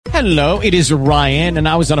Hello, it is Ryan, and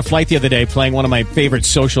I was on a flight the other day playing one of my favorite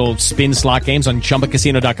social spin slot games on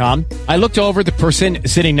ChumbaCasino.com. I looked over at the person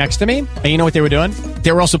sitting next to me, and you know what they were doing?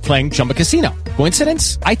 They were also playing Chumba Casino.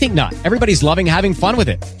 Coincidence? I think not. Everybody's loving having fun with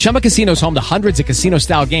it. Chumba Casino is home to hundreds of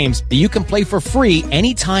casino-style games that you can play for free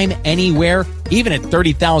anytime, anywhere, even at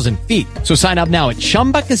 30,000 feet. So sign up now at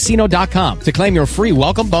ChumbaCasino.com to claim your free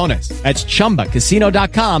welcome bonus. That's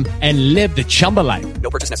ChumbaCasino.com and live the Chumba life.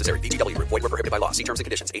 No purchase necessary. VGW. Void where prohibited by law. See terms and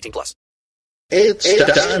conditions. 18 plus. It's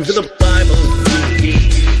time for the Bible.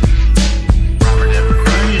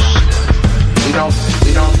 We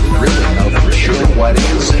don't really know for sure what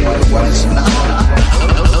is and what is not.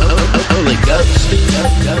 Holy Ghost.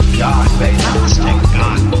 God, baby.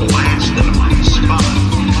 God blast them on the spot.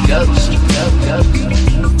 Ghost.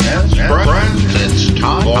 Yes, friends, it's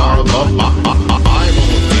time for the Bible.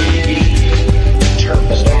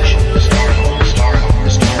 Interpolation.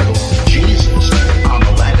 Jesus.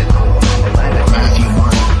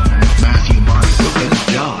 Matthew, Mark, Luke, and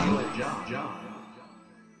John.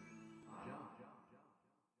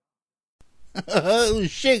 Oh,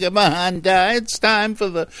 Shigamanda, it's time for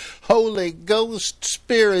the Holy Ghost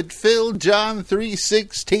Spirit-filled John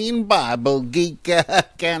 3:16 Bible Geek.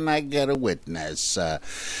 Can I get a witness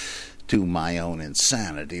to my own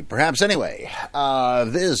insanity? Perhaps. Anyway,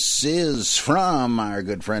 this is from our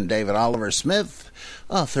good friend David Oliver Smith,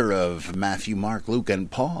 author of Matthew, Mark, Luke,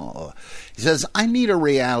 and Paul. He says, I need a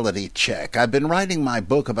reality check. I've been writing my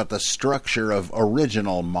book about the structure of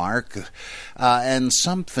original Mark, and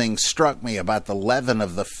something struck me about the leaven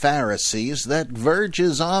of the Pharisees that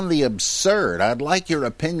verges on the absurd. I'd like your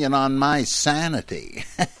opinion on my sanity.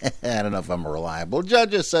 I don't know if I'm a reliable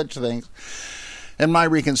judge of such things. In my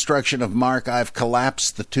reconstruction of Mark, I've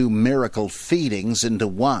collapsed the two miracle feedings into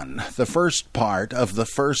one. The first part of the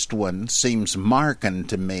first one seems Markan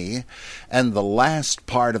to me, and the last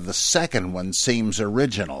part of the second one seems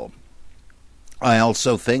original. I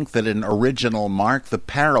also think that in original Mark, the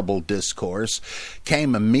parable discourse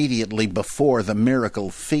came immediately before the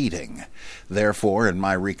miracle feeding. Therefore, in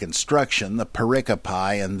my reconstruction, the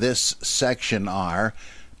pericope in this section are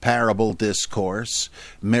parable discourse,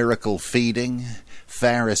 miracle feeding,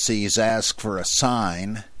 Pharisees ask for a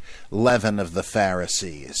sign, leaven of the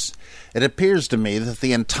Pharisees. It appears to me that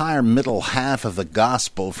the entire middle half of the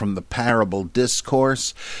gospel from the parable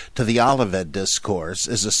discourse to the Olivet discourse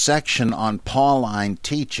is a section on Pauline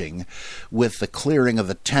teaching, with the clearing of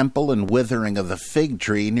the temple and withering of the fig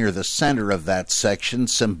tree near the center of that section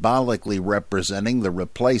symbolically representing the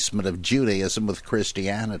replacement of Judaism with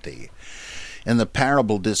Christianity. In the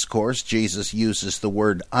parable discourse, Jesus uses the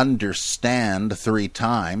word understand 3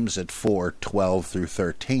 times at 4:12 through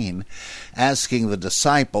 13, asking the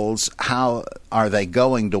disciples how are they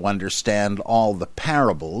going to understand all the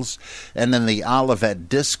parables. And in the Olivet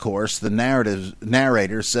discourse, the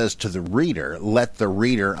narrator says to the reader, let the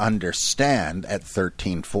reader understand at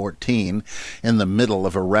 13:14, in the middle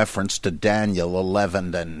of a reference to Daniel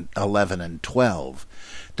 11 and 12.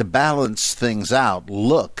 To balance things out,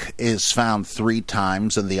 look is found 3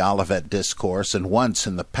 times in the Olivet discourse and once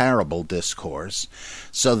in the parable discourse,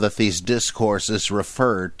 so that these discourses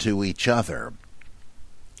refer to each other.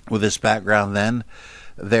 With this background, then,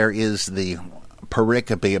 there is the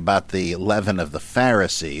pericope about the leaven of the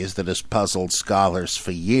Pharisees that has puzzled scholars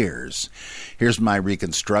for years. Here's my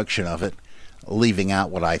reconstruction of it, leaving out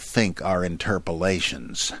what I think are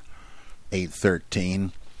interpolations.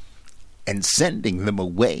 8:13. And sending them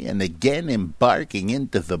away, and again embarking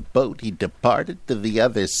into the boat, he departed to the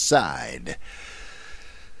other side.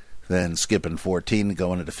 Then skipping 14,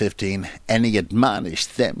 going into 15, and he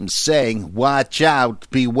admonished them, saying, watch out,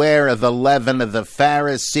 beware of the leaven of the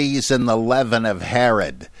Pharisees and the leaven of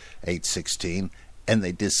Herod. 8:16, and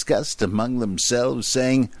they discussed among themselves,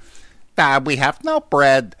 saying, we have no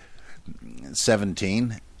bread.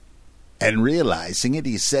 17, and realizing it,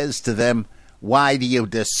 he says to them, why do you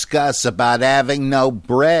discuss about having no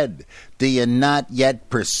bread? Do you not yet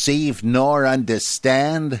perceive nor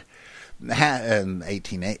understand?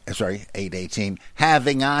 8:18.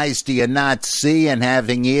 Having eyes do you not see, and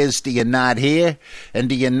having ears do you not hear, and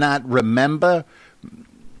do you not remember?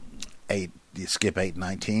 You skip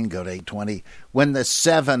 8:19, go to 8:20. When the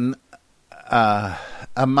 7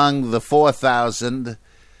 among the 4,000,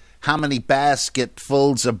 how many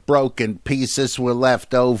basketfuls of broken pieces were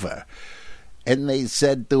left over? And they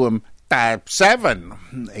said to him, 7.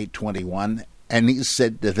 8:21. And he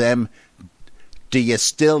said to them, do you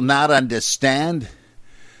still not understand?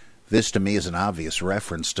 This to me is an obvious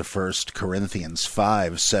reference to 1 Corinthians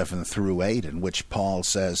 5:7 through 8, in which Paul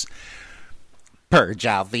says, Purge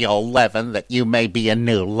out the old leaven, that you may be a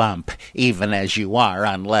new lump, even as you are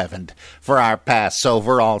unleavened. For our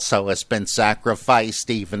Passover also has been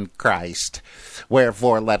sacrificed, even Christ.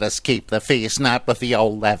 Wherefore let us keep the feast, not with the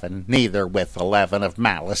old leaven, neither with the leaven of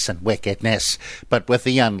malice and wickedness, but with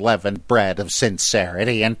the unleavened bread of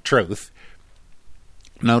sincerity and truth.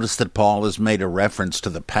 Notice that Paul has made a reference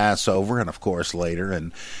to the Passover, and of course later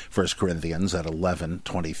in 1 Corinthians at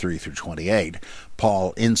 11:23 through 28,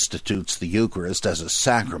 Paul institutes the Eucharist as a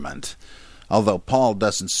sacrament. Although Paul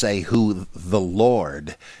doesn't say who the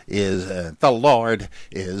Lord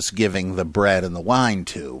is giving the bread and the wine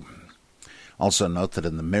to. Also note that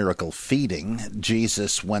in the miracle feeding,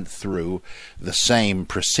 Jesus went through the same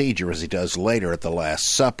procedure as he does later at the Last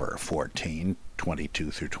Supper,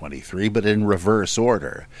 14:22 through 23, but in reverse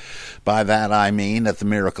order. By that I mean, at the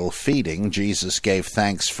miracle feeding, Jesus gave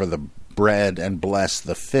thanks for the bread and blessed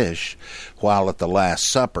the fish, while at the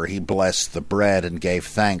Last Supper he blessed the bread and gave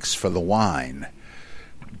thanks for the wine.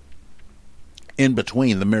 In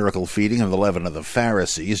between the miracle feeding and the leaven of the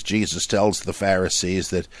Pharisees, Jesus tells the Pharisees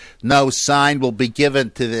that no sign will be given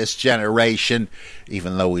to this generation,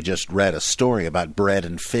 even though we just read a story about bread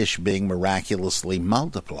and fish being miraculously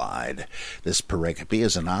multiplied. This pericope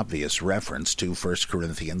is an obvious reference to 1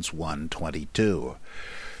 Corinthians 1:22.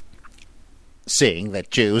 Seeing that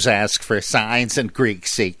Jews ask for signs and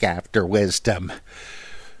Greeks seek after wisdom.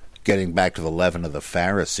 Getting back to the leaven of the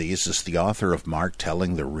Pharisees, is the author of Mark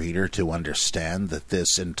telling the reader to understand that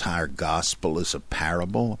this entire gospel is a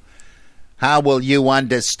parable? How will you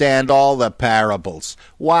understand all the parables?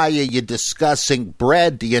 Why are you discussing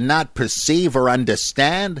bread? Do you not perceive or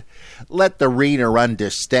understand? Let the reader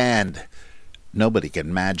understand. Nobody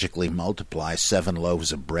can magically multiply 7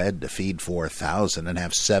 loaves of bread to feed 4,000 and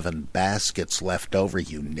have 7 baskets left over,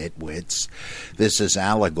 you nitwits. This is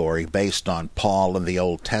allegory based on Paul and the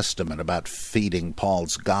Old Testament about feeding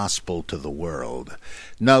Paul's gospel to the world.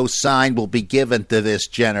 No sign will be given to this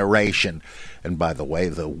generation. And by the way,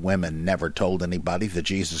 the women never told anybody that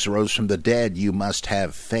Jesus rose from the dead. You must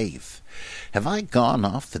have faith. Have I gone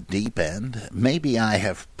off the deep end? Maybe I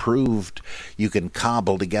have proved you can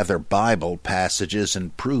cobble together Bible passages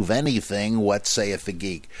and prove anything. What saith the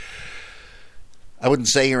Geek? I wouldn't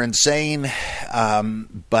say you're insane,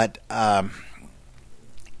 but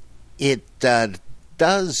it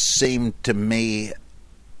does seem to me...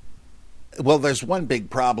 Well, there's one big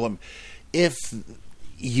problem. If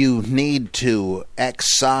you need to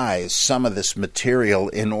excise some of this material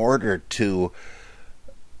in order to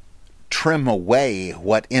trim away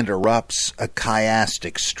what interrupts a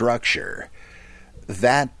chiastic structure,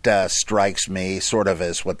 that strikes me sort of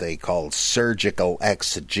as what they call surgical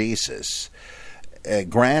exegesis.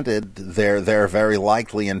 Granted, they're very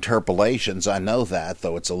likely interpolations, I know that,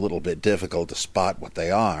 though it's a little bit difficult to spot what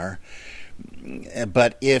they are.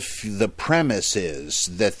 But if the premise is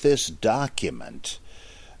that this document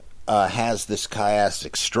has this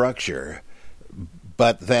chiastic structure,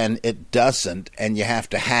 but then it doesn't, and you have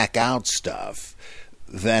to hack out stuff,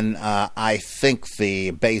 then I think the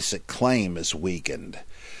basic claim is weakened.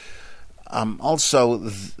 Also,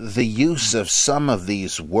 the use of some of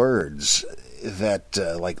these words that,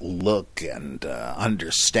 like look and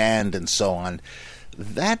understand and so on,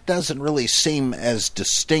 that doesn't really seem as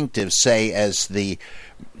distinctive, say, as the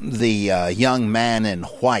young man in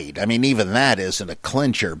white. I mean, even that isn't a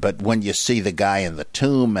clincher, but when you see the guy in the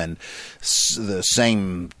tomb and the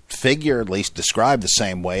same figure, at least described the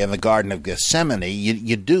same way, in the Garden of Gethsemane,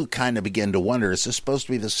 you do kind of begin to wonder, is this supposed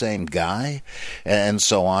to be the same guy? And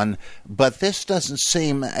so on. But this doesn't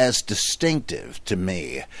seem as distinctive to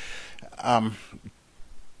me.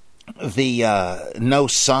 No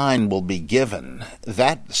sign will be given,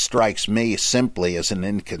 that strikes me simply as an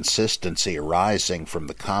inconsistency arising from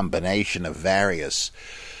the combination of various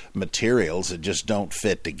materials that just don't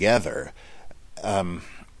fit together. And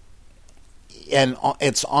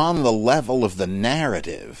it's on the level of the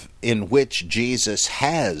narrative in which Jesus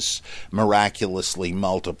has miraculously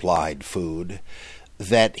multiplied food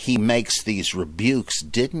that he makes these rebukes.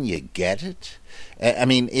 Didn't you get it? I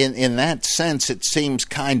mean, in that sense, it seems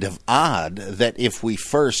kind of odd that if we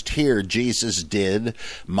first hear Jesus did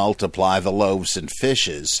multiply the loaves and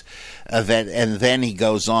fishes, and then he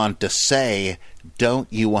goes on to say,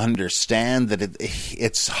 don't you understand that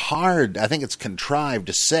it's hard, I think it's contrived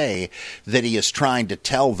to say that he is trying to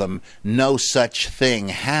tell them no such thing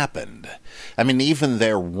happened. I mean, even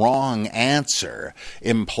their wrong answer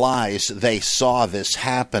implies they saw this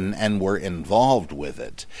happen and were involved with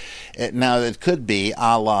it. Now, could be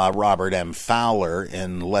a la Robert M. Fowler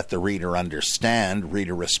in Let the Reader Understand,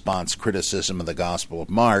 Reader Response Criticism of the Gospel of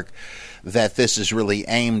Mark, that this is really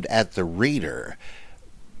aimed at the reader.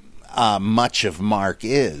 Much of Mark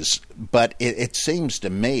is, but it seems to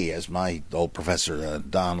me, as my old professor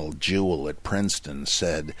Donald Jewell at Princeton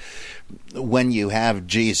said, when you have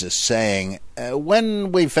Jesus saying,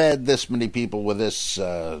 when we fed this many people with this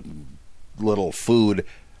little food,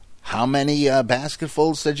 how many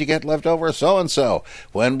basketfuls did you get left over? So-and-so.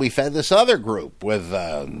 When we fed this other group with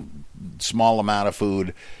a small amount of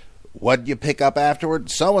food, what did you pick up afterward?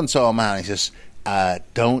 So-and-so amount. He says,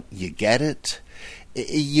 don't you get it?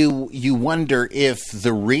 You wonder if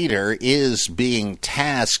the reader is being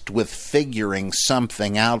tasked with figuring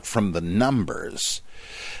something out from the numbers.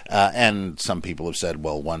 And some people have said,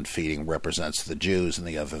 well, one feeding represents the Jews and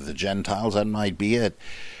the other the Gentiles. That might be it.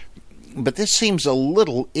 But this seems a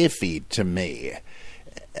little iffy to me.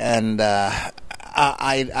 And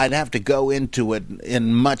I'd have to go into it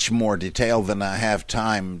in much more detail than I have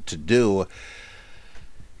time to do.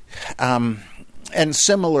 And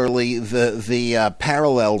similarly, the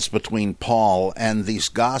parallels between Paul and these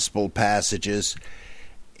gospel passages,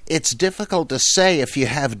 it's difficult to say if you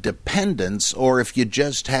have dependence or if you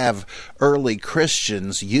just have early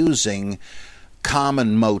Christians using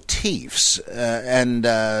common motifs, and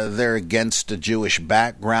they're against a Jewish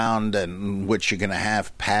background in which you're going to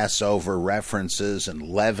have Passover references and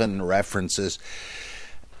leaven references.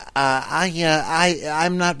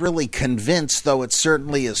 I'm not really convinced, though it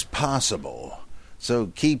certainly is possible.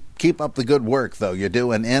 So keep up the good work, though. You're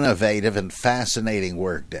doing innovative and fascinating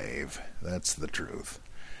work, Dave. That's the truth.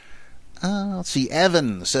 Let's see.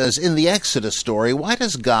 Evan says, in the Exodus story, why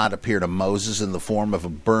does God appear to Moses in the form of a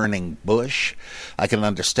burning bush? I can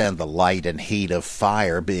understand the light and heat of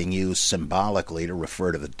fire being used symbolically to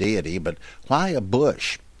refer to the deity, but why a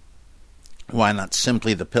bush? Why not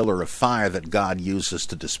simply the pillar of fire that God uses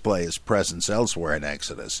to display his presence elsewhere in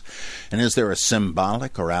Exodus? And is there a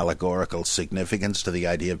symbolic or allegorical significance to the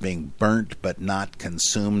idea of being burnt but not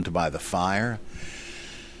consumed by the fire?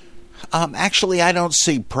 Actually, I don't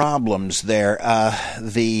see problems there. I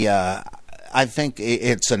think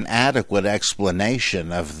it's an adequate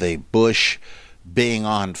explanation of the bush being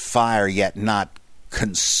on fire yet not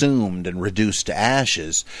consumed and reduced to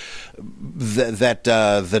ashes that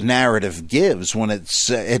the narrative gives when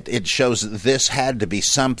it shows that this had to be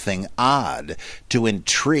something odd to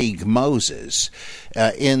intrigue Moses.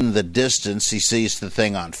 In the distance, he sees the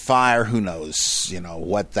thing on fire. Who knows,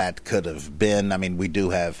 what that could have been. I mean, we do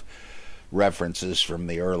have references from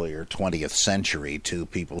the earlier 20th century to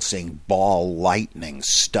people seeing ball lightning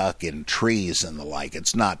stuck in trees and the like.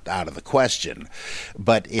 It's not out of the question.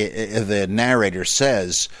 But the narrator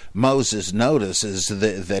says Moses notices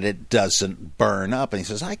that it doesn't burn up. And he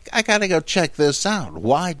says, I got to go check this out.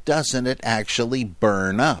 Why doesn't it actually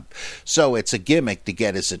burn up? So it's a gimmick to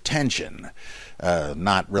get his attention.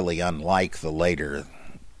 Not really unlike the later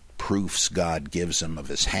proofs God gives him of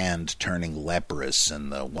his hand turning leprous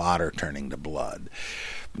and the water turning to blood.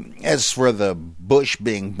 As for the bush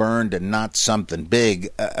being burned and not something big,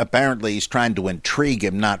 apparently he's trying to intrigue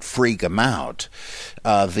him, not freak him out.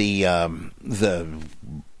 The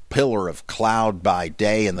pillar of cloud by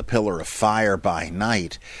day and the pillar of fire by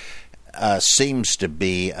night seems to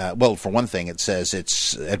be, well, for one thing, it says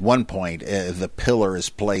it's, at one point, the pillar is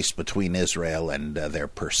placed between Israel and their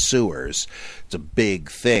pursuers. It's a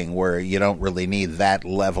big thing where you don't really need that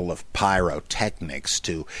level of pyrotechnics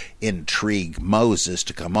to intrigue Moses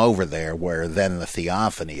to come over there, where then the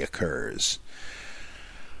theophany occurs.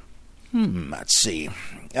 Let's see.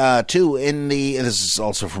 This is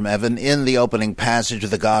also from Evan, in the opening passage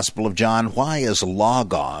of the Gospel of John, why is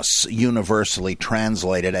logos universally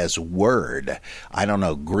translated as word? I don't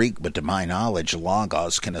know Greek, but to my knowledge,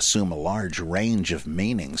 logos can assume a large range of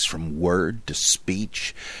meanings, from word to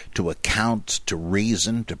speech, to account, to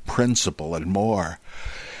reason, to principle, and more.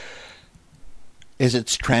 Is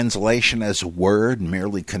its translation as word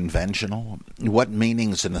merely conventional? What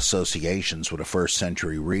meanings and associations would a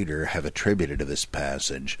first-century reader have attributed to this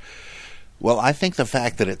passage? Well, I think the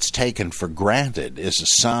fact that it's taken for granted is a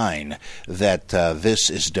sign that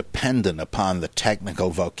this is dependent upon the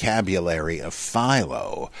technical vocabulary of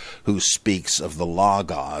Philo, who speaks of the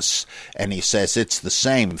Logos, and he says it's the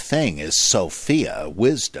same thing as Sophia,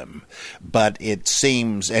 wisdom, but it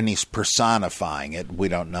seems, and he's personifying it, we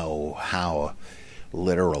don't know how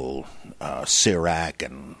literal Sirach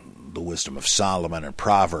and the wisdom of Solomon and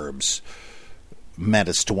Proverbs meant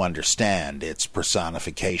us to understand its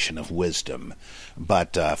personification of wisdom.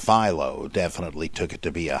 But Philo definitely took it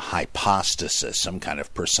to be a hypostasis, some kind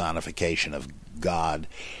of personification of God.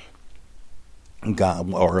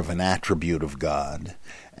 God, or of an attribute of God.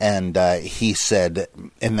 And he said,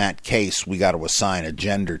 in that case, we got to assign a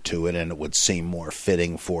gender to it, and it would seem more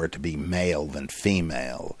fitting for it to be male than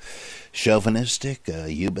female. Chauvinistic?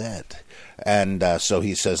 You bet. And so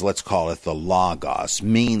he says, let's call it the Logos.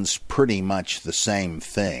 Means pretty much the same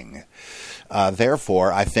thing.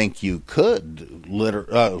 Therefore, I think you could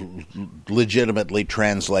legitimately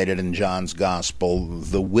translate it in John's Gospel,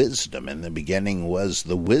 the wisdom. In the beginning was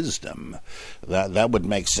the wisdom. That would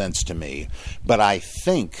make sense to me. But I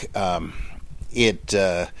think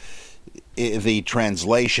the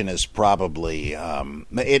translation is probably,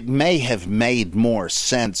 it may have made more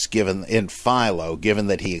sense given in Philo, given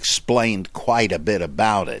that he explained quite a bit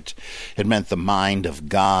about it. It meant the mind of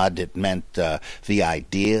God. It meant the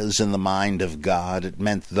ideas in the mind of God. It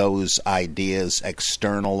meant those ideas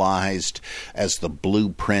externalized as the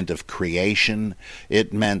blueprint of creation.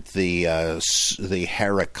 It meant the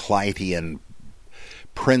Heraclitean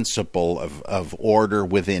principle of order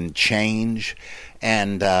within change.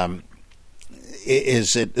 And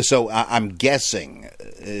is it so? I'm guessing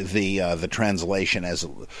the translation as a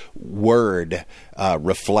word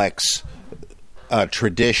reflects a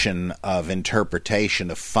tradition of interpretation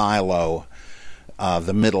of Philo,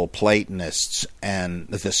 the Middle Platonists, and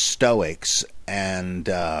the Stoics, and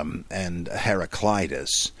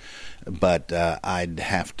Heraclitus. But I'd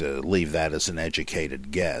have to leave that as an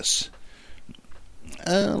educated guess.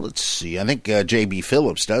 Let's see. I think J.B.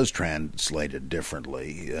 Phillips does translate it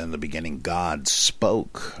differently. In the beginning, God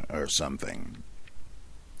spoke, or something.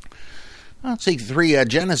 Let's see. 3.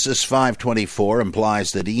 Genesis 5:24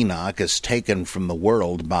 implies that Enoch is taken from the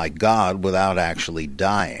world by God without actually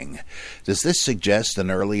dying. Does this suggest an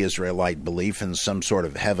early Israelite belief in some sort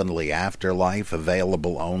of heavenly afterlife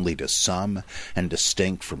available only to some and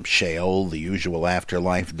distinct from Sheol, the usual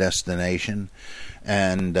afterlife destination?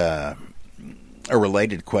 And a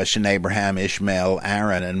related question, Abraham, Ishmael,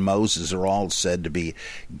 Aaron, and Moses are all said to be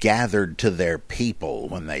gathered to their people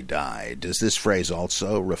when they die. Does this phrase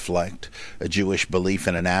also reflect a Jewish belief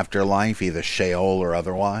in an afterlife, either Sheol or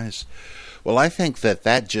otherwise? Well, I think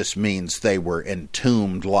that just means they were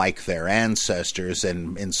entombed like their ancestors,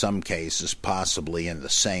 and in some cases possibly in the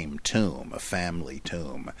same tomb, a family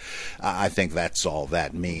tomb. I think that's all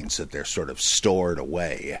that means, that they're sort of stored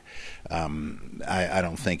away. I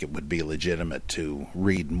don't think it would be legitimate to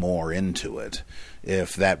read more into it.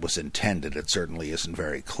 If that was intended, it certainly isn't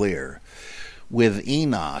very clear. With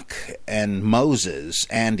Enoch and Moses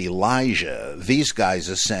and Elijah, these guys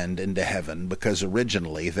ascend into heaven because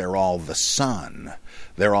originally they're all the sun.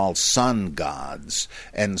 They're all sun gods.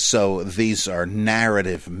 And so these are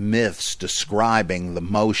narrative myths describing the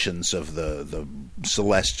motions of the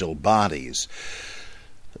celestial bodies.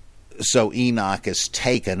 So Enoch is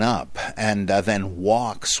taken up and then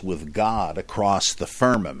walks with God across the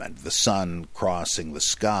firmament, the sun crossing the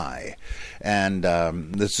sky. And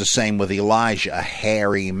it's the same with Elijah, a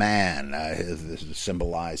hairy man,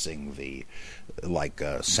 symbolizing like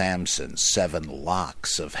Samson's 7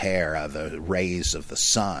 locks of hair, the rays of the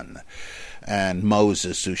sun. And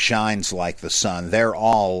Moses, who shines like the sun. They're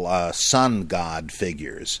all sun god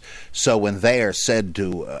figures. So when they are said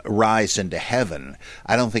to rise into heaven,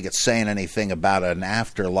 I don't think it's saying anything about an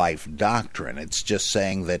afterlife doctrine. It's just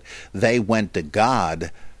saying that they went to God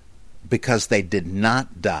because they did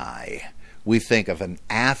not die. We think of an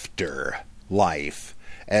afterlife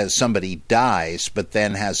as somebody dies but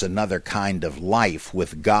then has another kind of life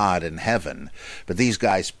with God in heaven. But these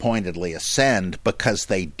guys pointedly ascend because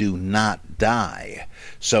they do not die.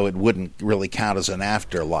 So it wouldn't really count as an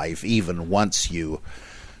afterlife even once you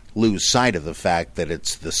lose sight of the fact that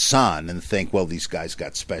it's the sun and think, well, these guys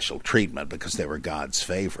got special treatment because they were God's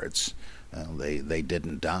favorites. Well, they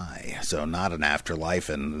didn't die. So not an afterlife,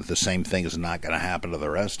 and the same thing is not going to happen to the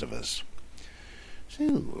rest of us.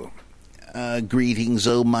 So, greetings,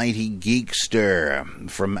 O mighty Geekster,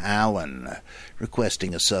 from Alan,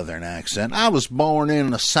 requesting a Southern accent. I was born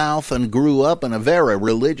in the South and grew up in a very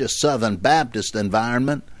religious Southern Baptist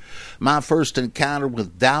environment. My first encounter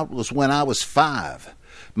with doubt was when I was 5.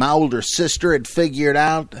 My older sister had figured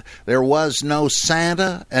out there was no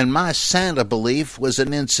Santa, and my Santa belief was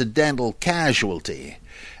an incidental casualty.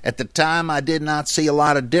 At the time, I did not see a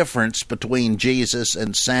lot of difference between Jesus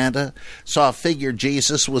and Santa, so I figured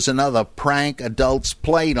Jesus was another prank adults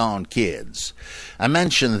played on kids. I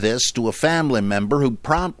mentioned this to a family member who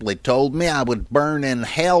promptly told me I would burn in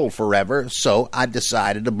hell forever, so I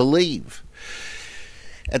decided to believe.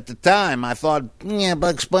 At the time, I thought,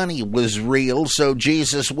 Bugs Bunny was real, so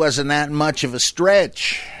Jesus wasn't that much of a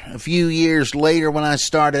stretch. A few years later, when I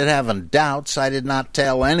started having doubts, I did not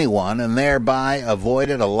tell anyone, and thereby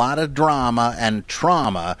avoided a lot of drama and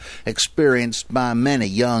trauma experienced by many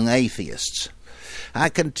young atheists. I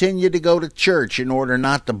continued to go to church in order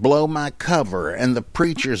not to blow my cover, and the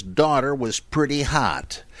preacher's daughter was pretty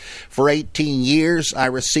hot. For 18 years, I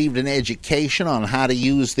received an education on how to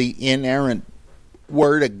use the inerrant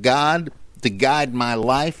Word of God to guide my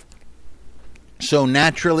life. So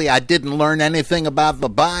naturally, I didn't learn anything about the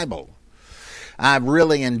Bible. I've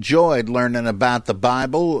really enjoyed learning about the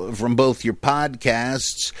Bible from both your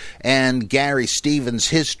podcasts and Gary Stevens'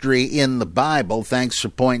 History in the Bible. Thanks for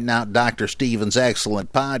pointing out Dr. Stevens'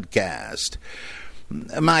 excellent podcast.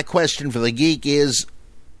 My question for the geek is,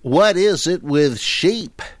 what is it with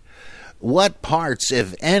sheep? What parts,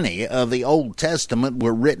 if any, of the Old Testament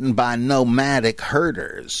were written by nomadic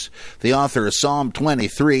herders? The author of Psalm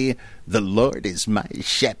 23, "The Lord is my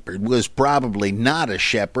shepherd," was probably not a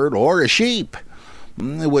shepherd or a sheep.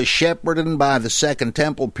 Was shepherding by the Second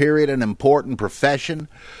Temple period an important profession?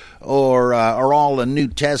 Or are all the New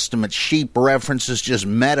Testament sheep references just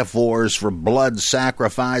metaphors for blood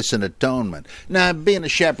sacrifice and atonement? Now, being a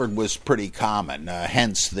shepherd was pretty common,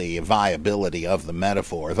 hence the viability of the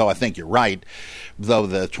metaphor. Though I think you're right, though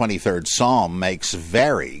the 23rd Psalm makes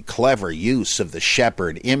very clever use of the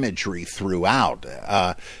shepherd imagery throughout,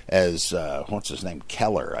 as, what's his name,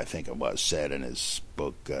 Keller, I think it was, said in his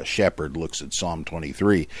book, Shepherd Looks at Psalm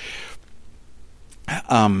 23.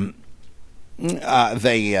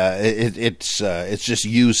 It's just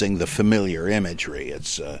using the familiar imagery.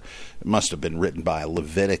 It must have been written by a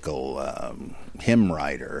Levitical hymn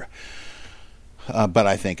writer, but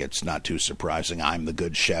I think it's not too surprising. I'm the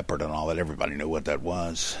good shepherd and all that. Everybody knew what that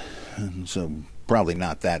was, and so probably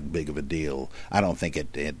not that big of a deal. I don't think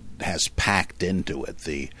it has packed into it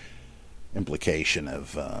the implication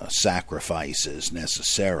of sacrifices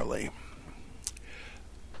necessarily.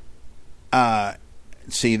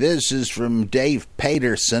 See, this is from Dave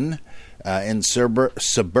Paterson in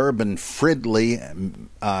suburban Fridley,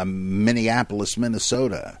 Minneapolis,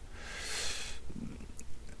 Minnesota.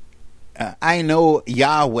 I know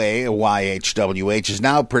Yahweh, YHWH, is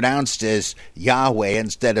now pronounced as Yahweh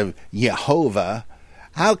instead of Yehovah.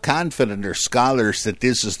 How confident are scholars that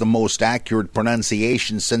this is the most accurate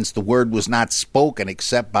pronunciation, since the word was not spoken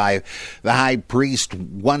except by the high priest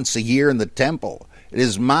once a year in the temple? It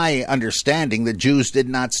is my understanding that Jews did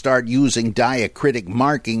not start using diacritic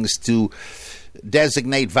markings to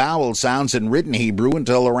designate vowel sounds in written Hebrew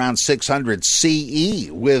until around 600 CE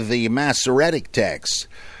with the Masoretic texts.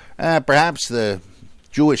 Perhaps the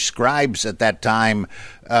Jewish scribes at that time,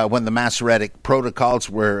 when the Masoretic protocols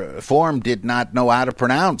were formed, did not know how to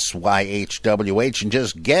pronounce YHWH and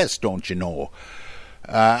just guessed, don't you know?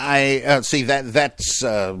 I see that's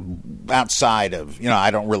outside of,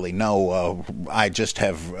 I don't really know. I just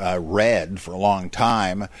have read for a long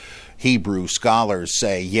time. Hebrew scholars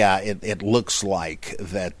say, it looks like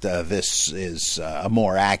that this is a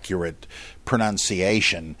more accurate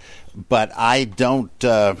pronunciation, but I don't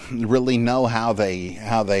really know how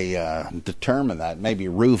they determine that. Maybe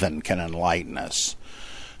Reuven can enlighten us.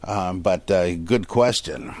 But good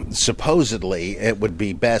question. Supposedly, it would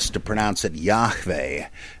be best to pronounce it Yahweh,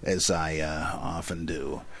 as I often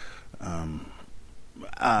do.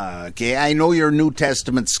 Okay, I know you're a New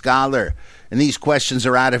Testament scholar, and these questions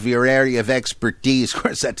are out of your area of expertise. Of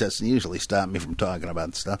course, that doesn't usually stop me from talking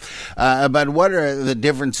about stuff. But what are the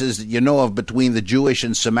differences that you know of between the Jewish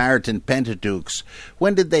and Samaritan Pentateuchs?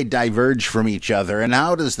 When did they diverge from each other, and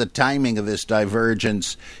how does the timing of this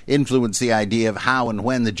divergence influence the idea of how and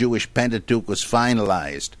when the Jewish Pentateuch was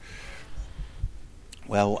finalized?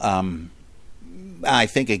 Well, I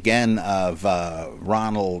think again of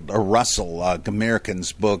Russell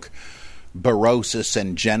Gamirkin's book, Berosus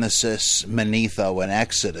and Genesis, Manetho and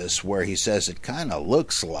Exodus, where he says it kind of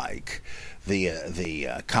looks like the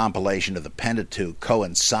compilation of the Pentateuch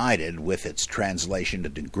coincided with its translation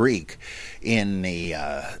into Greek in the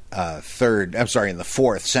in the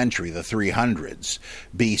 4th century, the 300s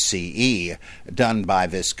BCE, done by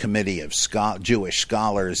this committee of Jewish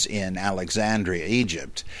scholars in Alexandria,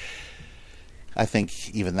 Egypt. I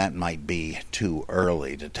think even that might be too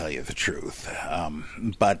early, to tell you the truth.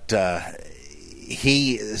 But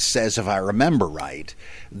he says, if I remember right,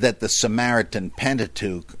 that the Samaritan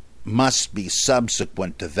Pentateuch must be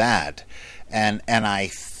subsequent to that. And I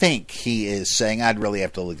think he is saying, I'd really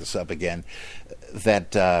have to look this up again,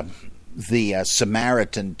 that the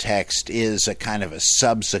Samaritan text is a kind of a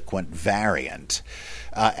subsequent variant.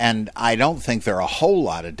 And I don't think there are a whole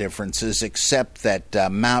lot of differences, except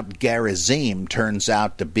that Mount Gerizim turns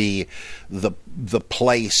out to be the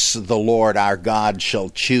place the Lord our God shall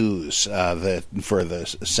choose for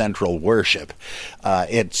the central worship.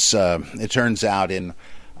 It turns out in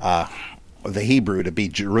the Hebrew to be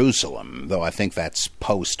Jerusalem, though I think that's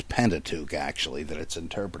post-Pentateuch, actually, that it's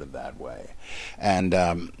interpreted that way. And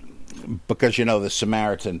because, the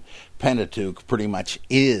Samaritan Pentateuch pretty much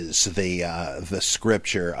is the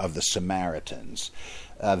scripture of the Samaritans.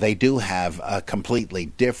 They do have a completely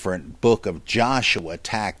different book of Joshua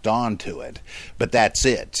tacked onto it, but that's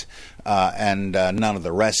it, and none of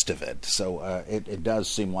the rest of it. So it does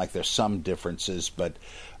seem like there's some differences, but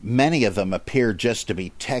many of them appear just to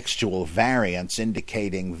be textual variants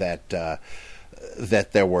indicating that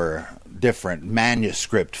there were different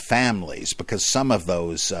manuscript families, because some of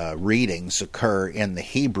those readings occur in the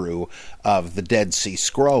Hebrew of the Dead Sea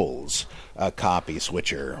Scrolls copies,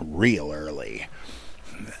 which are real early.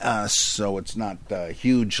 So it's not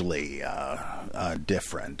hugely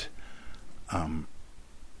different.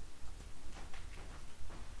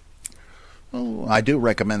 I do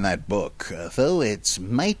recommend that book, though it's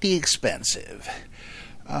mighty expensive.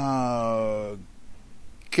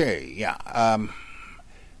 Okay, yeah.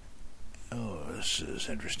 This is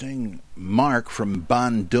interesting. Mark from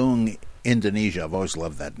Bandung, Indonesia. I've always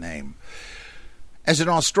loved that name. As an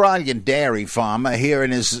Australian dairy farmer here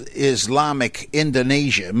in Islamic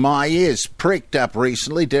Indonesia, my ears pricked up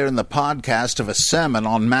recently during the podcast of a sermon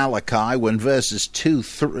on Malachi when verses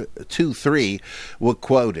 2-3 were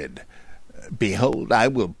quoted. Behold, I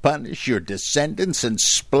will punish your descendants and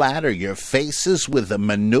splatter your faces with the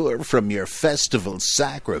manure from your festival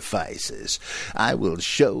sacrifices. I will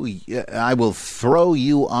throw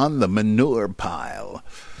you on the manure pile.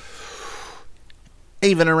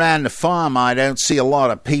 Even around the farm, I don't see a lot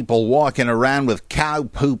of people walking around with cow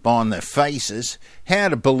poop on their faces. How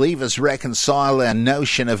do believers reconcile their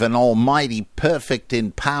notion of an almighty, perfect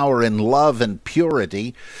in power, in love, and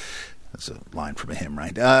purity? That's a line from a hymn,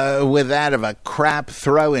 right? With that of a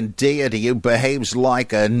crap-throwing deity who behaves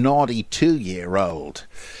like a naughty 2-year-old.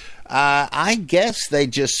 I guess they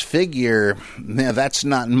just figure that's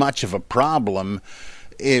not much of a problem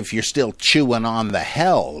if you're still chewing on the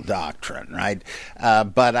hell doctrine, right?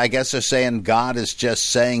 But I guess they're saying God is just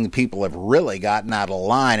saying people have really gotten out of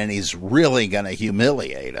line and he's really going to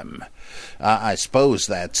humiliate them. I suppose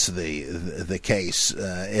that's the case.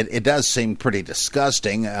 It does seem pretty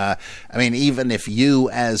disgusting. I mean, even if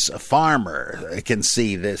you as a farmer can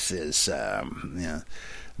see this is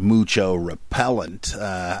mucho repellent,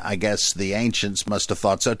 I guess the ancients must have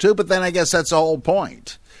thought so too, but then I guess that's the whole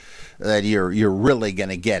point. That you're really going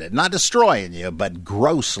to get it. Not destroying you, but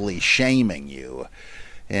grossly shaming you.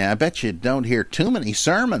 Yeah, I bet you don't hear too many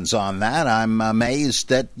sermons on that. I'm amazed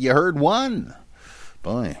that you heard one.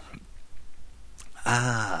 Boy.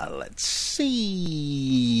 Let's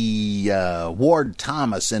see. Ward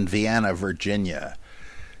Thomas in Vienna, Virginia.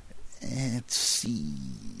 Let's see.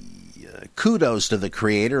 Kudos to the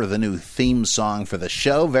creator of the new theme song for the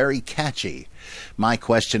show. Very catchy. My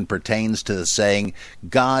question pertains to the saying,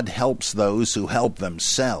 God helps those who help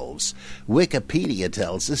themselves. Wikipedia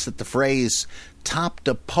tells us that the phrase topped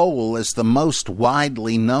a poll as the most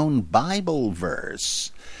widely known Bible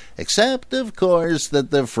verse. Except, of course,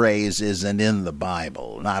 that the phrase isn't in the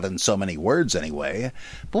Bible. Not in so many words, anyway.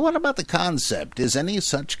 But what about the concept? Is any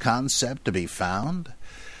such concept to be found?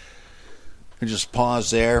 Just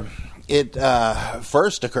pause there. It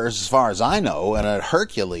first occurs, as far as I know, in a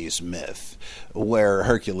Hercules myth, where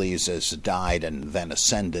Hercules has died and then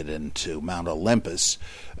ascended into Mount Olympus,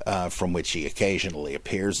 from which he occasionally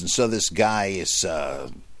appears. And so this guy's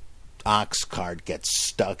ox cart gets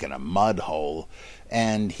stuck in a mud hole,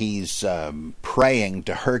 and he's praying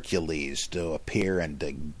to Hercules to appear and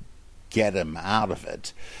to get him out of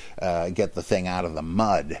it, get the thing out of the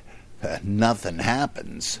mud. Nothing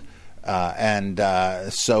happens.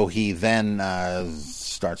 So he then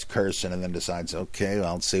starts cursing and then decides, okay, well,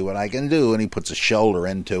 I'll see what I can do. And he puts a shoulder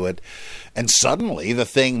into it. And suddenly the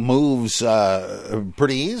thing moves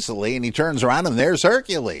pretty easily. And he turns around and there's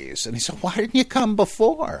Hercules. And he said, why didn't you come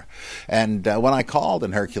before? And when I called,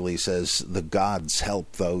 and Hercules says, the gods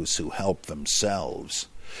help those who help themselves.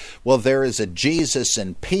 Well, there is a Jesus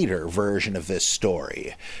and Peter version of this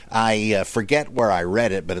story. I forget where I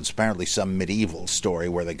read it, but it's apparently some medieval story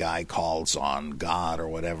where the guy calls on God or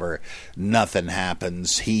whatever. Nothing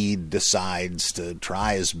happens. He decides to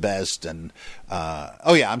try his best, and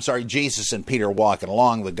Jesus and Peter walking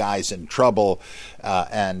along. The guy's in trouble,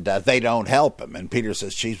 and they don't help him. And Peter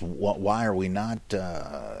says, geez, why are we not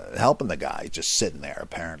helping the guy? Just sitting there,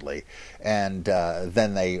 apparently. And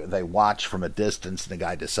then they watch from a distance, and the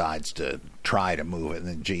guy decides to try to move it. And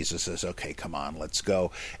then Jesus says, okay, come on, let's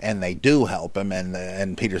go. And they do help him.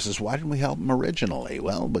 And Peter says, why didn't we help him originally?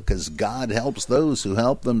 Well, because God helps those who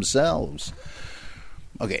help themselves.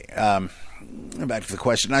 Okay, back to the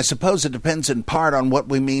question. I suppose it depends in part on what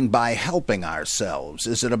we mean by helping ourselves.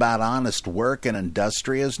 Is it about honest work and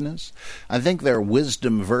industriousness? I think there are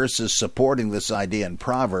wisdom verses supporting this idea in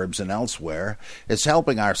Proverbs and elsewhere. Is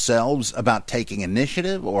helping ourselves about taking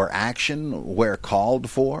initiative or action where called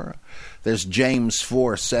for? There's James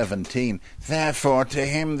 4:17. Therefore to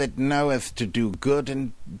him that knoweth to do good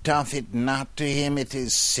and doth it not, to him it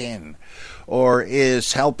is sin. Or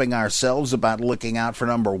is helping ourselves about looking out for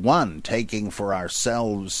number one, taking for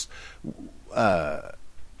ourselves, without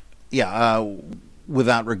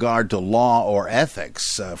regard to law or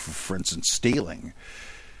ethics, for instance, stealing?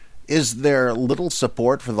 Is there little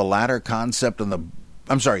support for the latter concept in the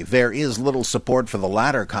there is little support for the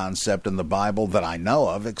latter concept in the Bible that I know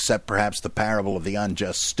of, except perhaps the parable of the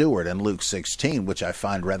unjust steward in Luke 16, which I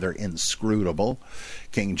find rather inscrutable,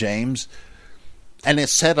 King James. And it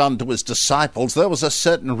said unto his disciples, there was a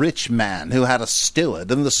certain rich man who had a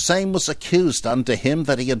steward, and the same was accused unto him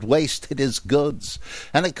that he had wasted his goods.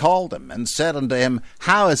 And he called him, and said unto him,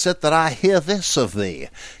 how is it that I hear this of thee?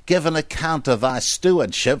 Give an account of thy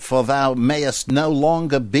stewardship, for thou mayest no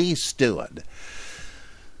longer be steward.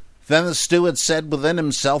 Then the steward said within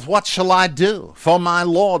himself, what shall I do? For my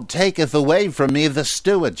Lord taketh away from me the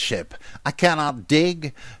stewardship. I cannot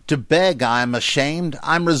dig. To beg I am ashamed.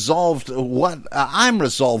 I'm resolved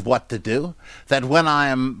what to do, that when I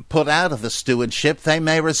am put out of the stewardship, they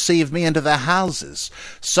may receive me into their houses.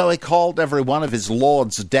 So he called every one of his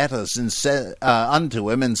Lord's debtors and said unto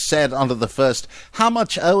him, and said unto the first, how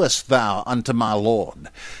much owest thou unto my Lord?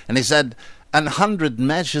 And he said, 100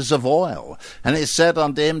 measures of oil. And he said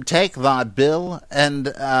unto him, take thy bill,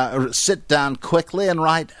 and sit down quickly, and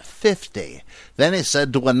write 50. Then he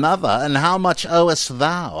said to another, and how much owest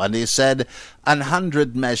thou? And he said,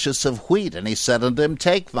 100 measures of wheat. And he said unto him,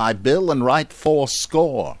 take thy bill, and write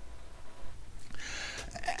 80.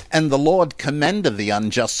 And the Lord commended the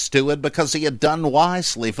unjust steward, because he had done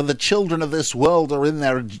wisely. For the children of this world are in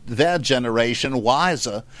their generation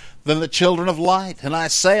wiser than the children of light. And I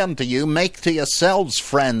say unto you, make to yourselves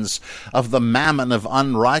friends of the mammon of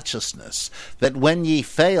unrighteousness, that when ye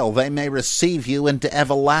fail they may receive you into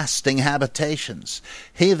everlasting habitations.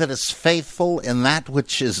 He that is faithful in that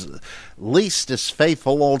which is least is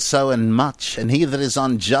faithful also in much, and he that is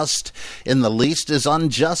unjust in the least is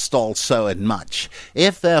unjust also in much.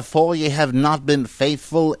 If therefore ye have not been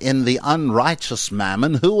faithful in the unrighteous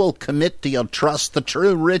mammon, who will commit to your trust the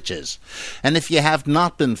true riches? And if ye have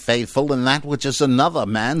not been faithful in that which is another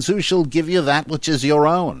man's, who shall give you that which is your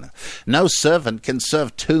own? No servant can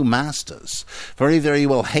serve two masters, for either he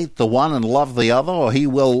will hate the one and love the other, or he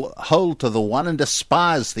will hold to the one and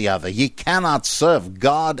despise the other. Ye cannot serve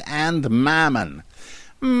God and mammon.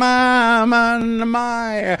 Mammon,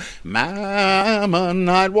 my mammon,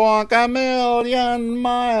 I'd walk 1,000,000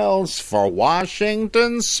 miles for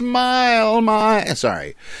Washington smile, As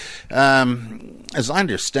I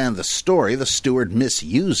understand the story, the steward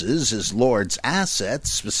misuses his Lord's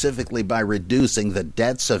assets, specifically by reducing the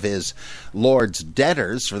debts of his Lord's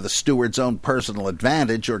debtors for the steward's own personal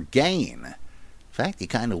advantage or gain. In fact, you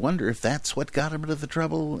kind of wonder if that's what got him into the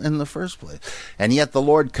trouble in the first place. And yet the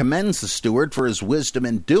Lord commends the steward for his wisdom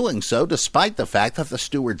in doing so, despite the fact that the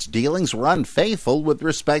steward's dealings were unfaithful with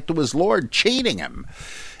respect to his Lord, cheating him.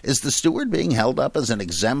 Is the steward being held up as an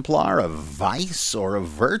exemplar of vice or of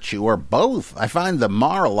virtue, or both? I find the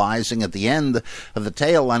moralizing at the end of the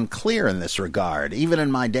tale unclear in this regard. Even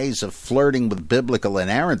in my days of flirting with biblical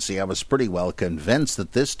inerrancy, I was pretty well convinced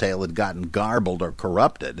that this tale had gotten garbled or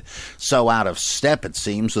corrupted, so out of step it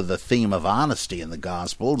seems with the theme of honesty in the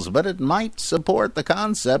Gospels, but it might support the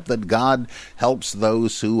concept that God helps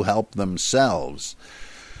those who help themselves.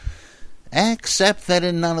 Except that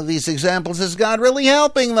in none of these examples is God really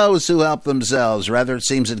helping those who help themselves. Rather, it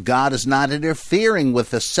seems that God is not interfering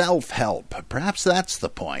with the self-help. Perhaps that's the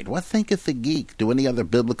point. What thinketh the Geek? Do any other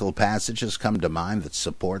biblical passages come to mind that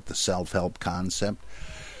support the self-help concept?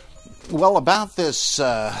 Well, about this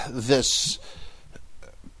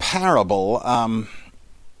parable,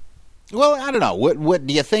 Well, I don't know. What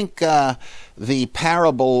do you think the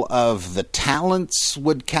parable of the talents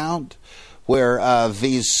would count? Where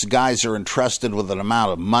these guys are entrusted with an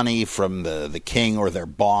amount of money from the king or their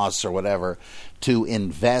boss or whatever to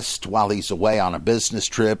invest while he's away on a business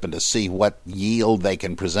trip and to see what yield they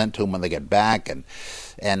can present to him when they get back.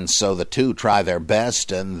 And so the two try their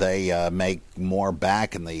best, and they make more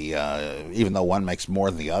back. And even though one makes more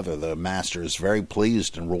than the other, the master is very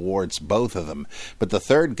pleased and rewards both of them. But the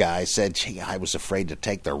third guy said, "Gee, I was afraid to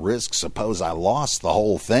take the risk. Suppose I lost the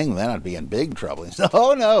whole thing, then I'd be in big trouble." He said,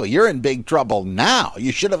 "Oh, no, you're in big trouble now.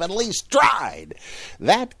 You should have at least tried."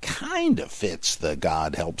 That kind of fits the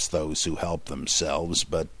God helps those who help themselves,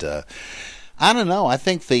 but I don't know. I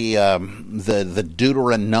think the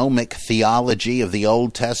Deuteronomic theology of the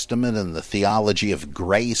Old Testament and the theology of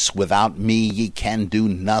grace, without me ye can do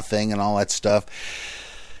nothing, and all that stuff,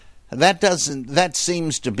 that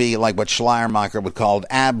seems to be like what Schleiermacher would call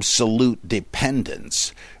absolute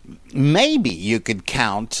dependence. Maybe you could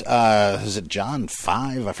count, is it John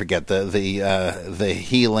 5? I forget, the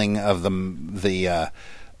healing of the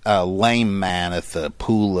lame man at the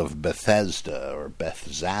pool of Bethesda or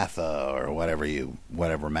Bethzatha or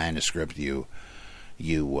whatever manuscript you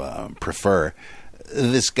prefer.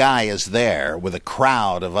 This guy is there with a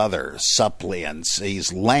crowd of other suppliants.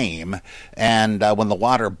 He's lame, and when the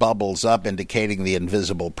water bubbles up, indicating the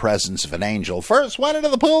invisible presence of an angel, first one into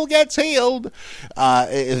the pool gets healed.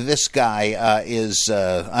 This guy is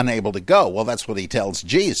unable to go. Well, that's what he tells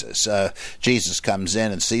Jesus. Jesus comes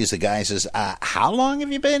in and sees the guy and says, "How long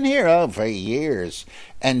have you been here?" "Oh, for years."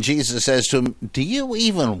 And Jesus says to him, "Do you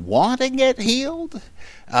even want to get healed?"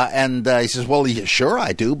 And he says, "Well, yeah, sure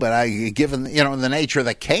I do, but given the nature of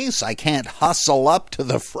the case, I can't hustle up to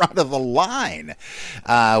the front of the line."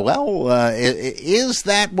 Is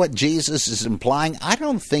that what Jesus is implying? I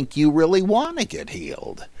don't think you really want to get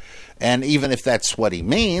healed. And even if that's what he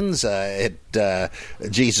means,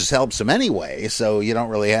 Jesus helps him anyway, so you don't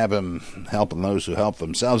really have him helping those who help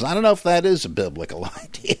themselves. I don't know if that is a biblical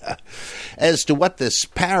idea. As to what this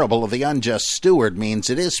parable of the unjust steward means,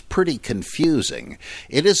 it is pretty confusing.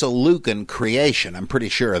 It is a Lucan creation, I'm pretty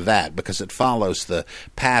sure of that, because it follows the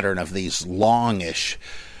pattern of these longish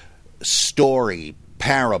story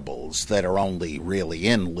parables that are only really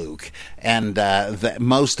in Luke, and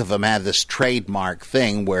most of them have this trademark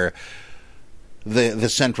thing where the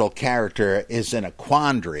central character is in a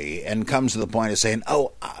quandary and comes to the point of saying,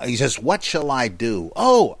 he says, "What shall I do?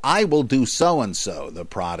 Oh, I will do so-and-so," the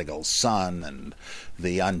prodigal son and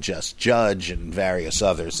the unjust judge and various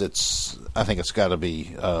others. I think it's got to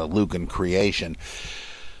be Lucan creation.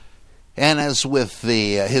 And as with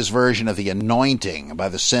his version of the anointing by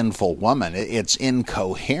the sinful woman, it's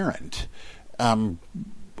incoherent.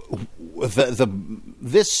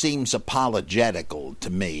 This seems apologetical to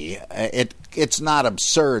me. It's not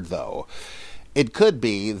absurd, though. It could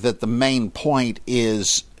be that the main point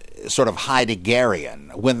is sort of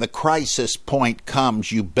Heideggerian. When the crisis point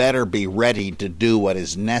comes, you better be ready to do what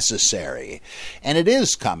is necessary. And it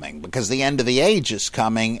is coming, because the end of the age is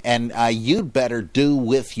coming, and you'd better do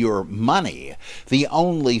with your money the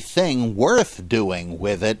only thing worth doing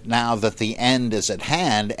with it now that the end is at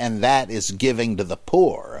hand, and that is giving to the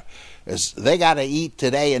poor. They got to eat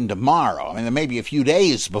today and tomorrow. I mean, maybe a few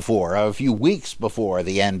days before, a few weeks before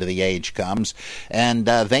the end of the age comes, and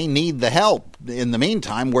they need the help in the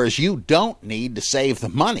meantime, whereas you don't need to save the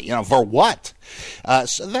money. For what?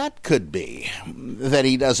 So that could be that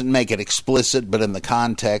he doesn't make it explicit, but in the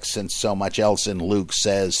context, since so much else in Luke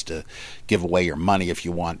says to give away your money if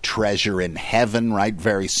you want treasure in heaven, right?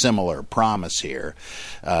 Very similar promise here.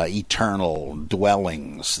 Eternal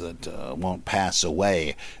dwellings that won't pass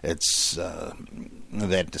away. It's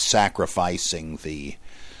that sacrificing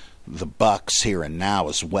the bucks here and now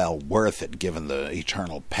is well worth it, given the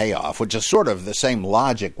eternal payoff, which is sort of the same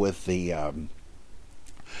logic with the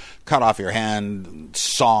cut off your hand,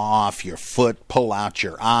 saw off your foot, pull out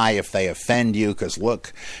your eye if they offend you, because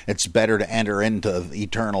look, it's better to enter into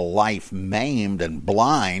eternal life maimed and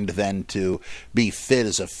blind than to be fit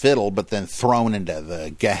as a fiddle but then thrown into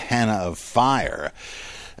the Gehenna of fire.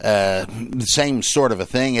 The same sort of a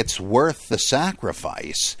thing. It's worth the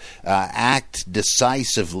sacrifice. Act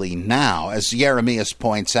decisively now. As Jeremias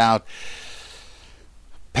points out,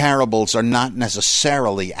 parables are not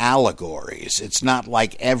necessarily allegories. It's not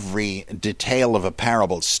like every detail of a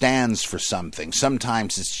parable stands for something.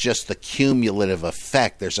 Sometimes it's just the cumulative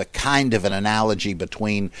effect. There's a kind of an analogy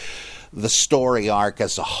between the story arc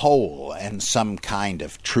as a whole and some kind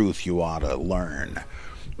of truth you ought to learn.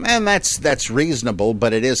 And that's reasonable,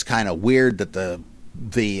 but it is kind of weird that the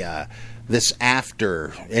this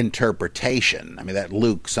after interpretation. I mean, that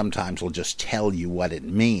Luke sometimes will just tell you what it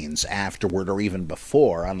means afterward or even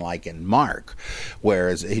before, unlike in Mark,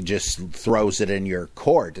 whereas he just throws it in your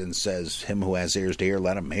court and says, him who has ears to hear,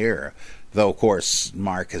 let him hear. Though, of course,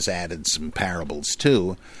 Mark has added some parables,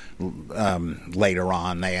 too. Later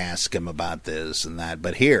on, they ask him about this and that.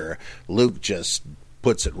 But here, Luke just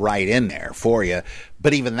puts it right in there for you.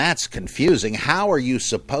 But even that's confusing. How are you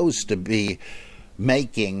supposed to be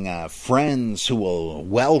making friends who will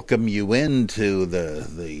welcome you into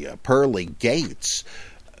the pearly gates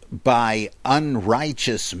by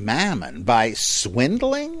unrighteous mammon, by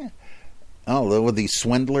swindling? Oh, would these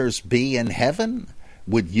swindlers be in heaven?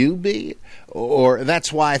 Would you be? Or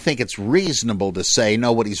that's why I think it's reasonable to say,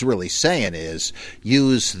 no, what he's really saying is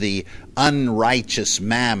use the unrighteous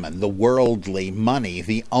mammon, the worldly money,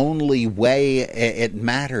 the only way it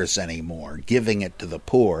matters anymore, giving it to the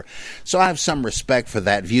poor. So I have some respect for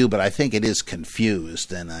that view, but I think it is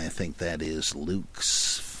confused, and I think that is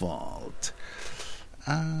Luke's fault.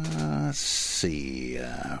 Let's see.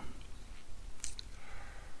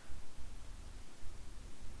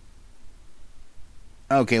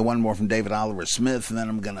 Okay, one more from David Oliver Smith, and then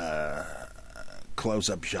I'm going to close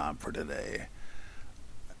up shop for today.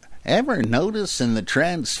 Ever notice in the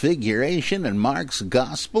Transfiguration in Mark's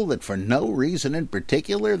Gospel that for no reason in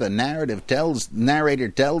particular the narrator tells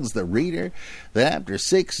the reader that after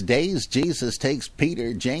 6 days Jesus takes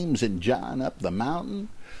Peter, James, and John up the mountain?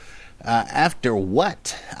 After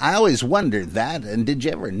what? I always wondered that, and did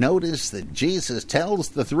you ever notice that Jesus tells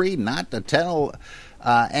the three not to tell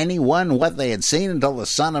anyone what they had seen until the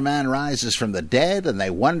Son of Man rises from the dead, and they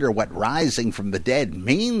wonder what rising from the dead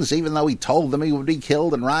means, even though he told them he would be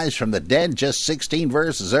killed and rise from the dead just 16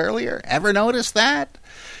 verses earlier? Ever notice that?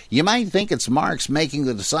 You might think it's Mark's making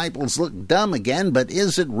the disciples look dumb again, but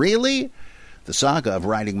is it really? The saga of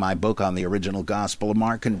writing my book on the original Gospel of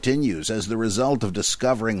Mark continues. As the result of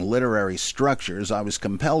discovering literary structures, I was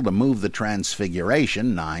compelled to move the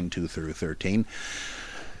Transfiguration, 9:2-13,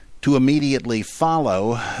 to immediately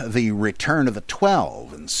follow the return of the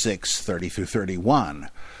 12 in 6:30-31.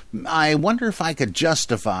 I wonder if I could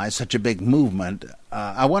justify such a big movement.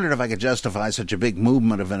 I wondered if I could justify such a big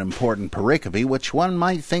movement of an important pericope, which one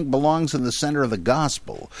might think belongs in the center of the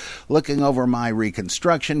gospel. Looking over my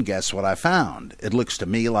reconstruction, guess what I found? It looks to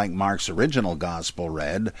me like Mark's original gospel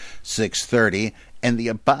read, 6:30, and the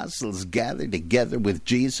apostles gathered together with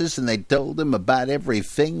Jesus, and they told him about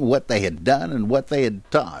everything, what they had done and what they had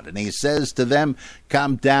taught. And he says to them,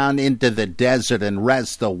 come down into the desert and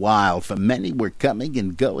rest a while, for many were coming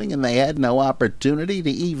and going, and they had no opportunity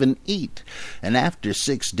to even eat. And after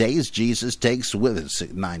 6 days, Jesus takes with him,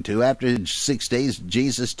 9:2, after 6 days,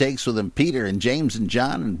 Jesus takes with him Peter and James and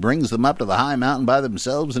John and brings them up to the high mountain by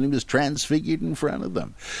themselves, and he was transfigured in front of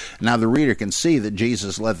them. Now the reader can see that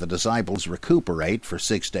Jesus let the disciples recuperate for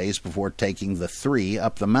 6 days before taking the three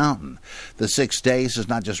up the mountain. The 6 days is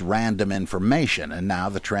not just random information, and now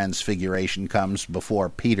the Transfiguration comes before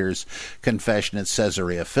Peter's confession at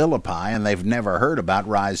Caesarea Philippi, and they've never heard about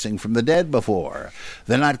rising from the dead before.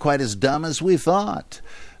 They're not quite as dumb as we thought.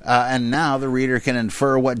 And now the reader can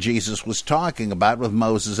infer what Jesus was talking about with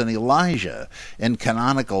Moses and Elijah. In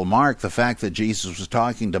canonical Mark, the fact that Jesus was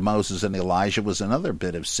talking to Moses and Elijah was another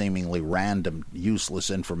bit of seemingly random, useless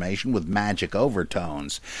information with magic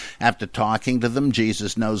overtones. After talking to them,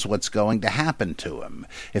 Jesus knows what's going to happen to him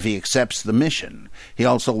if he accepts the mission. He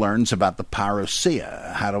also learns about the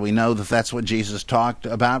parousia. How do we know that that's what Jesus talked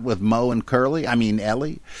about with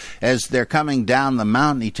Ellie? As they're coming down the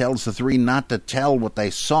mountain, he tells the three not to tell what they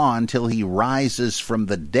saw until he rises from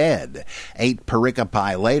the dead. 8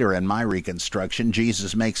 pericopi later in my reconstruction,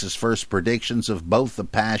 Jesus makes his first predictions of both the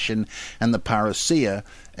Passion and the parousia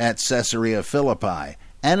at Caesarea Philippi.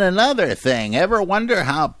 And another thing, ever wonder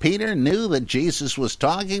how Peter knew that Jesus was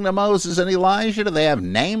talking to Moses and Elijah? Do they have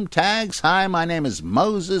name tags? Hi, my name is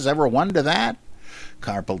Moses. Ever wonder that?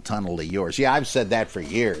 Carpal tunnel to yours. Yeah, I've said that for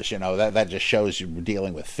years. You know, that just shows you're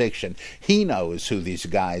dealing with fiction. He knows who these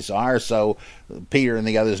guys are, so Peter and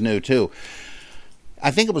the others knew too. I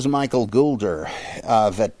think it was Michael Goulder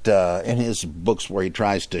that in his books where he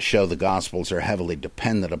tries to show the Gospels are heavily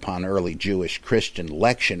dependent upon early Jewish Christian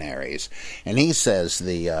lectionaries. And he says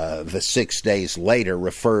the 6 days later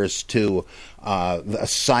refers to a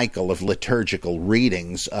cycle of liturgical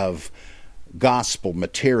readings of Gospel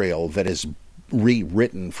material that is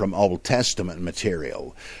rewritten from Old Testament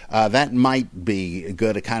material. That might be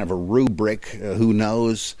good, a kind of a rubric, who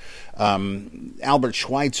knows, Albert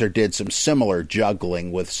Schweitzer did some similar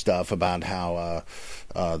juggling with stuff about how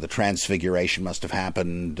the Transfiguration must have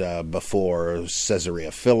happened before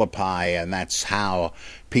Caesarea Philippi, and that's how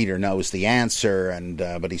Peter knows the answer,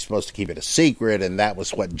 but he's supposed to keep it a secret, and that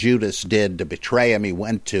was what Judas did to betray him. He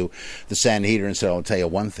went to the Sanhedrin and said, I'll tell you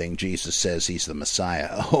one thing, Jesus says he's the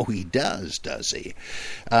Messiah. Oh, he does he?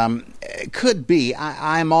 It could be.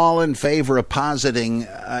 I'm all in favor of positing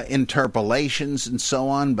interpolations and so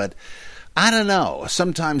on, but I don't know.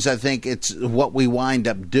 Sometimes I think it's what we wind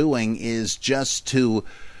up doing is just to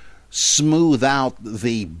smooth out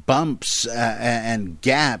the bumps and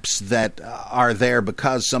gaps that are there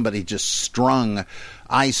because somebody just strung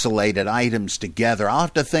isolated items together. I'll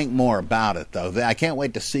have to think more about it, though. I can't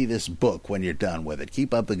wait to see this book when you're done with it.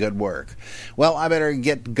 Keep up the good work. Well, I better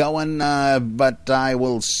get going, but I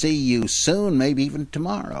will see you soon, maybe even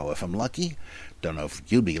tomorrow if I'm lucky. Don't know if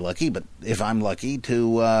you'll be lucky, but if I'm lucky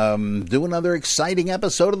to do another exciting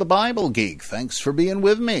episode of the Bible Geek. Thanks for being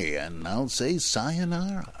with me, and I'll say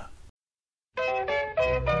sayonara.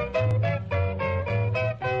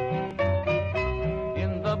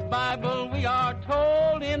 In the Bible we are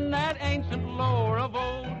told in that ancient lore of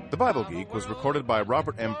old. The Bible Geek was recorded by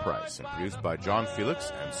Robert M. Price and produced by John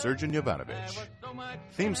Felix and Sergeant Jovanovich.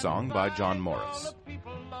 Theme song by John Morris.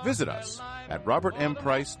 Visit us at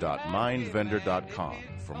robertmprice.mindvendor.com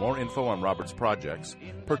for more info on Robert's projects,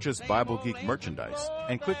 purchase Bible Geek merchandise,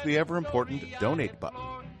 and click the ever-important Donate button.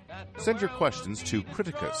 Send your questions to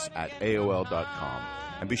criticus@aol.com,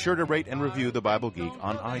 and be sure to rate and review the Bible Geek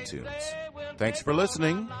on iTunes. Thanks for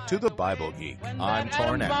listening to the Bible Geek. I'm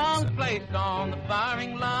Torrin Anderson. Placed on the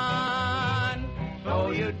firing line,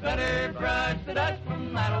 so you'd better brush the dust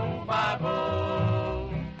from that old Bible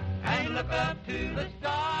and look up to the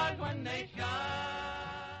stars when they shine.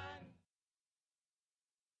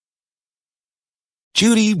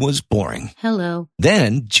 Judy was boring. Hello.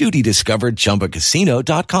 Then Judy discovered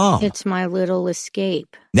ChumbaCasino.com. It's my little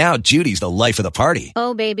escape. Now Judy's the life of the party.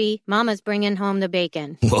 Oh, baby, mama's bringing home the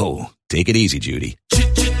bacon. Whoa, take it easy, Judy.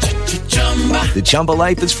 The Chumba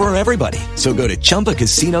life is for everybody. So go to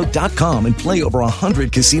ChumbaCasino.com and play over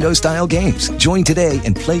 100 casino-style games. Join today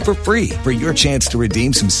and play for free for your chance to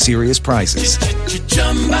redeem some serious prizes.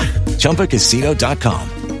 ChumbaCasino.com.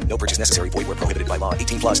 No purchase necessary. Void where prohibited by law.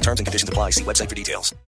 18+ terms and conditions apply. See website for details.